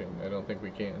question. I don't think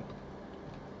we can.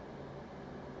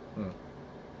 Let's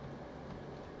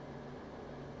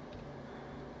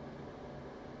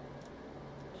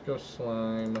go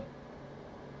slime.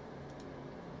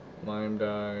 Lime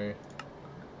dye.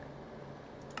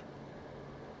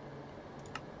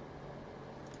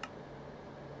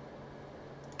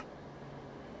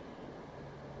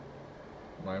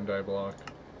 Lime dye block.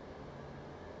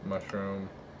 Mushroom.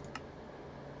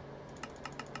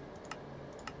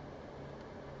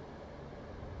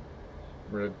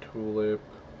 Red tulip,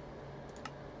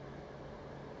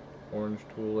 orange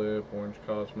tulip, orange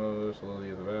cosmos, lily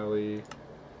of the valley,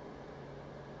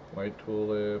 white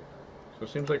tulip. So it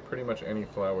seems like pretty much any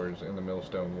flowers in the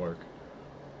millstone work.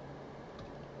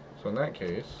 So in that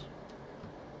case,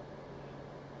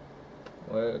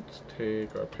 let's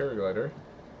take our paraglider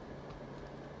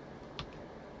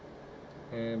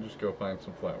and just go find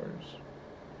some flowers.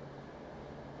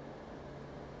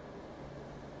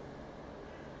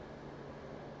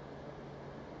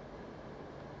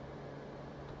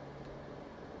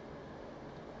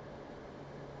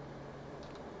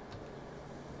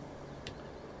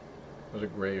 Those are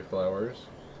gray flowers,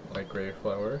 light gray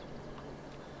flower.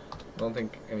 I don't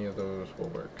think any of those will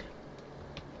work.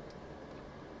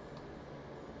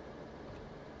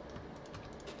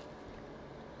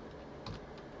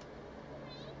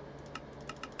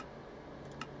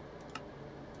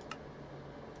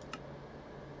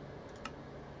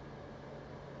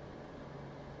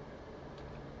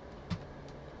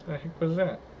 What the heck was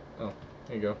that? Oh,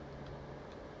 there you go.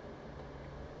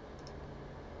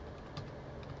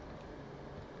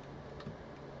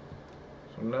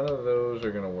 None of those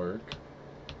are going to work.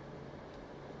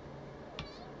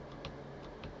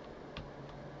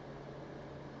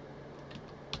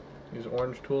 These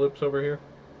orange tulips over here.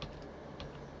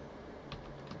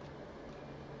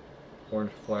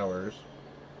 Orange flowers.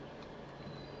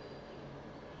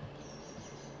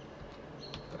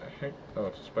 What the heck? Oh,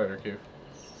 it's a spider cave.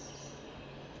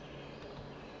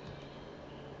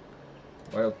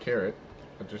 Wild carrot.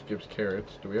 That just gives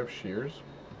carrots. Do we have shears?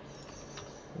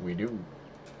 We do.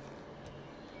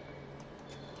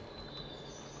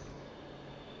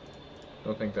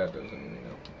 Don't think that does anything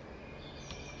though.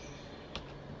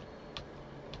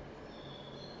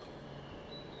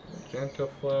 Magenta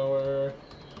flower.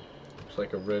 Looks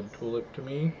like a red tulip to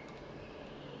me.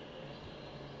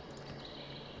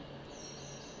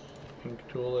 Pink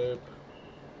tulip.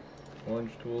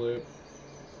 Orange tulip.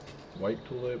 White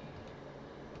tulip.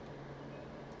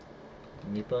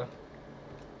 Nipa.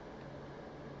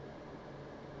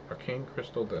 Arcane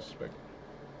crystal despot.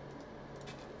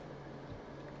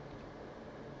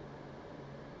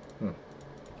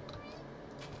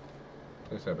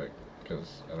 Place that back,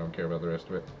 because I don't care about the rest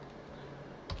of it.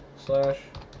 Slash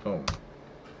home.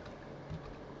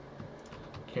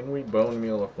 Can we bone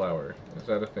meal a flower? Is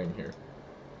that a thing here?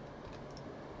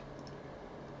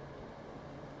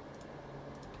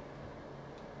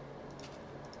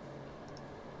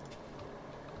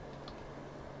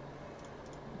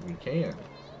 We can.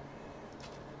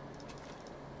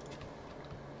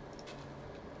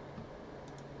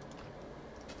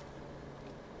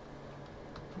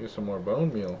 Get some more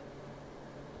bone meal.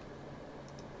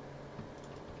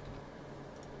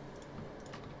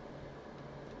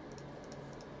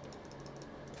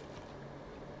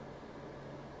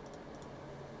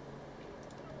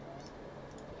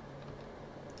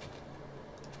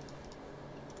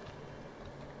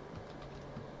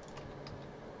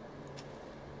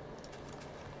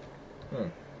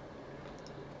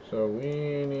 So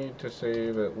we need to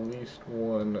save at least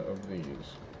one of these.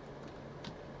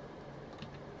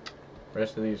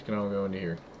 Rest of these can all go into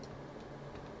here.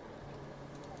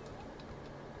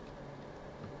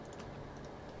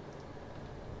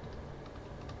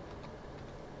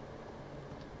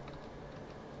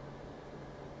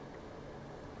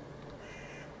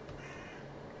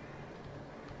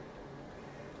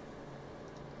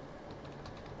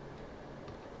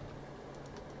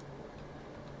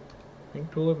 Pink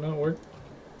tulip not work?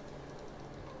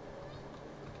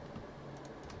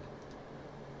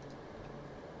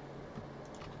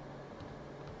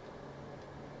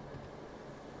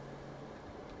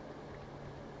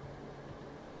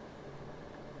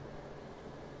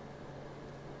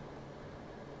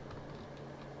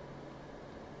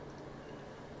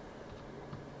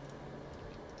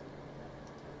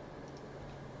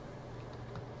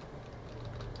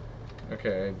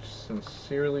 Okay, I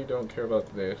sincerely don't care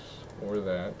about this, or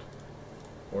that,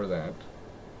 or that,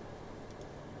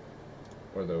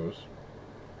 or those,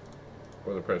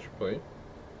 or the pressure plate,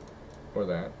 or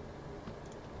that.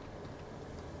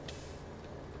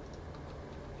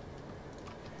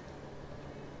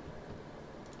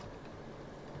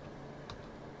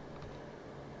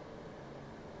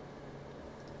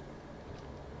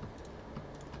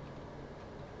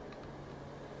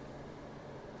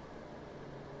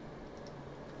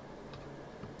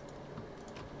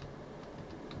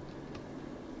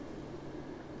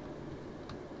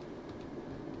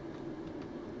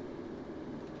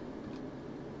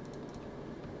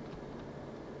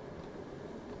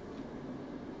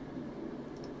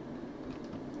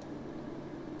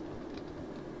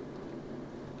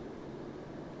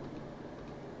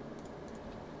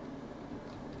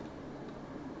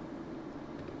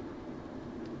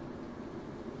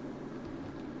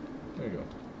 There you go.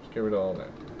 Let's get rid of all that.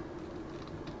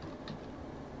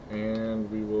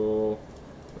 And we will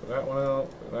throw that one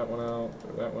out, throw that one out,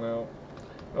 throw that one out.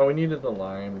 Oh, we needed the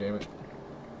lime, damn it.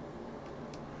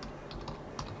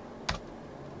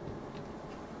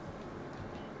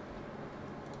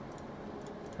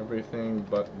 Everything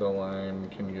but the lime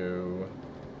can go.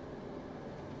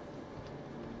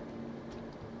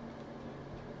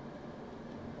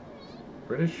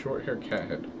 British short-hair cat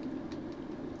head.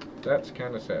 That's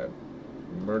kind of sad.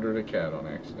 Murdered a cat on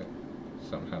accident,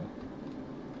 somehow.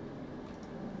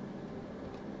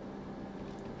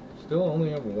 Still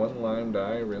only have one lime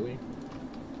dye, really?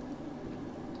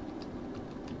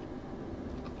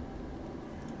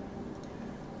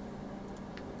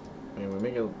 I mean, we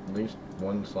make at least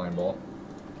one slime ball.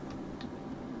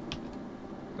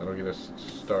 That'll get us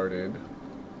started.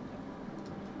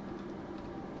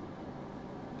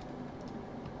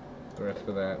 The rest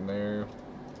of that in there.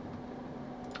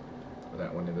 Put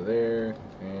that one into there,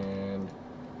 and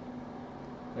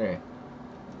okay.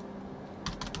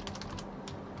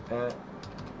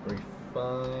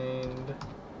 Refined.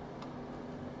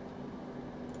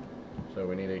 So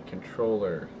we need a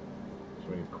controller. So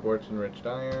we need quartz enriched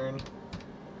iron.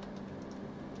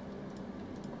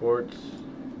 Quartz.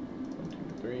 1,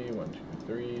 2, 3, 1, 2,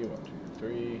 3, 1, 2,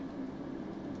 3.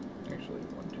 Actually,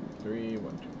 1, 2, 3,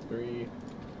 1, 2, 3.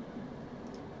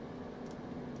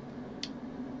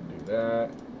 Do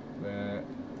that. That.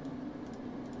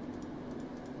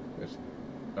 This.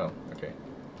 Oh, okay.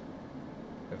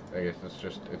 I guess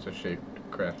it's a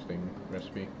shaped crafting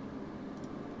recipe.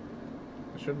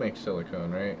 It should make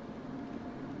silicone, right?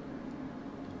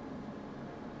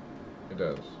 It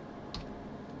does.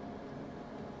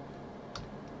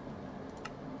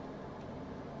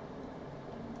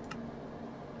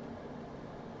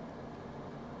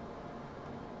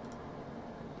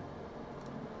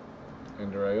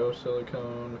 Ender IO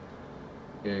silicone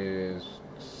is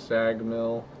sag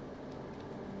mill.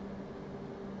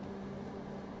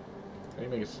 How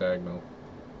do you make a sag mill?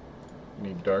 You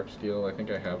need dark steel. I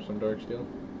think I have some dark steel.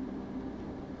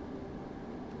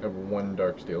 I have 1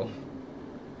 dark steel.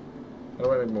 How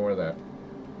do I make more of that?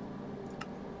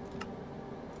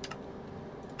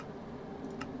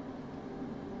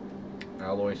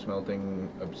 Alloy smelting,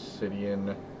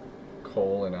 obsidian,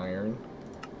 coal, and iron.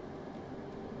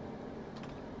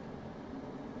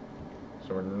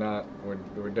 So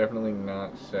we're definitely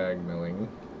not sag milling.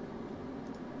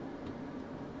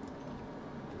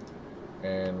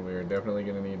 And we're definitely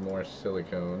going to need more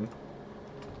silicone.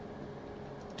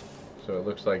 So it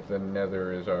looks like the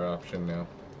nether is our option now.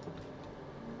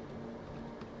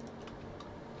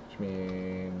 Which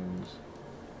means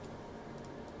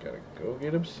gotta go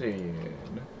get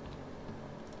obsidian.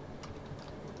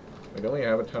 We don't we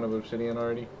have a ton of obsidian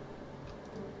already?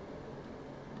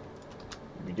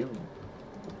 We do.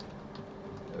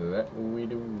 That we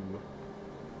do.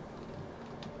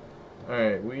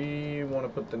 Alright, we want to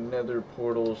put the nether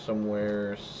portal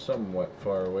somewhere somewhat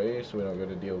far away so we don't got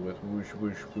to deal with whoosh,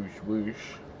 whoosh, whoosh, whoosh.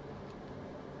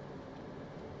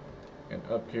 And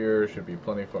up here should be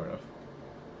plenty far enough.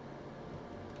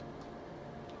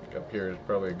 I think up here is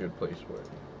probably a good place for it.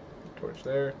 Torch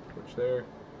there, torch there.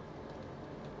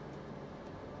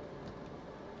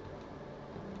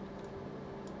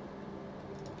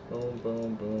 Boom,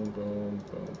 boom, boom, boom,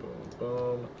 boom, boom,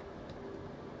 boom.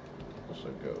 Also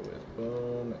go with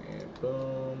boom and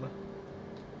boom.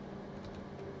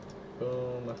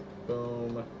 Boom,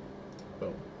 boom,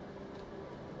 boom.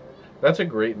 That's a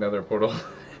great nether portal.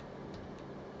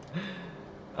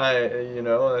 You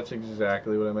know, that's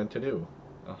exactly what I meant to do.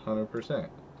 100%.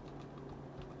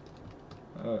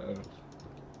 I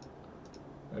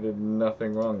did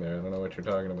nothing wrong there. I don't know what you're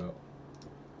talking about.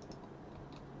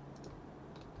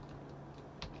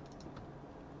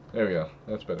 There we go.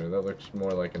 That's better. That looks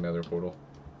more like a nether portal.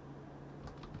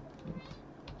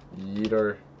 Yeet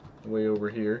our way over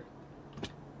here.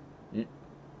 Yeet.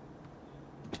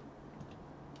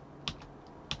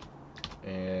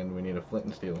 And we need a flint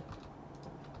and steel.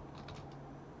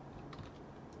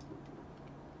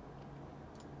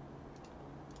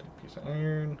 Take a piece of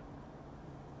iron.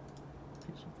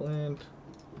 Piece of flint.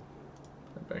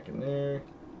 Put it back in there.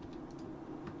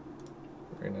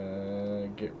 We're gonna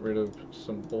get rid of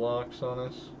some blocks on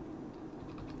us.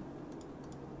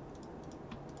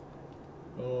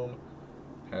 Boom.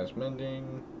 Has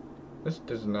mending. This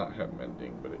does not have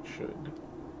mending, but it should.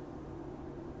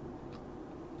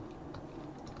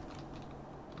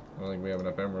 I don't think we have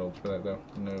enough emeralds for that though.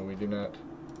 No, we do not.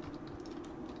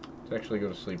 Let's actually go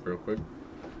to sleep real quick.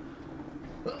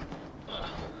 This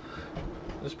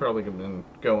has probably been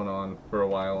going on for a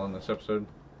while on this episode.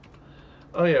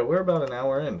 Oh yeah, we're about an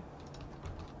hour in.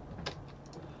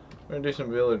 We're going to do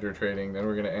some villager trading, then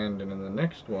we're going to end, and in the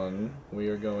next one, we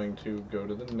are going to go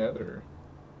to the nether.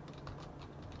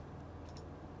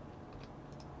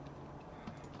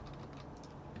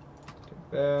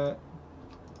 Take that.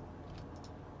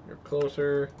 You're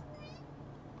closer.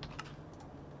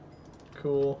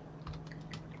 Cool.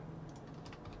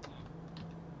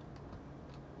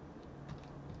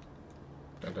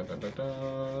 Dun, dun, dun, dun,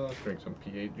 dun. Let's drink some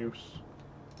PA juice.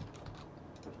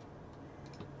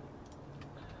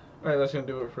 Alright, that's going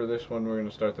to do it for this one. We're going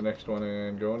to start the next one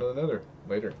and go into the nether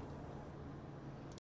later.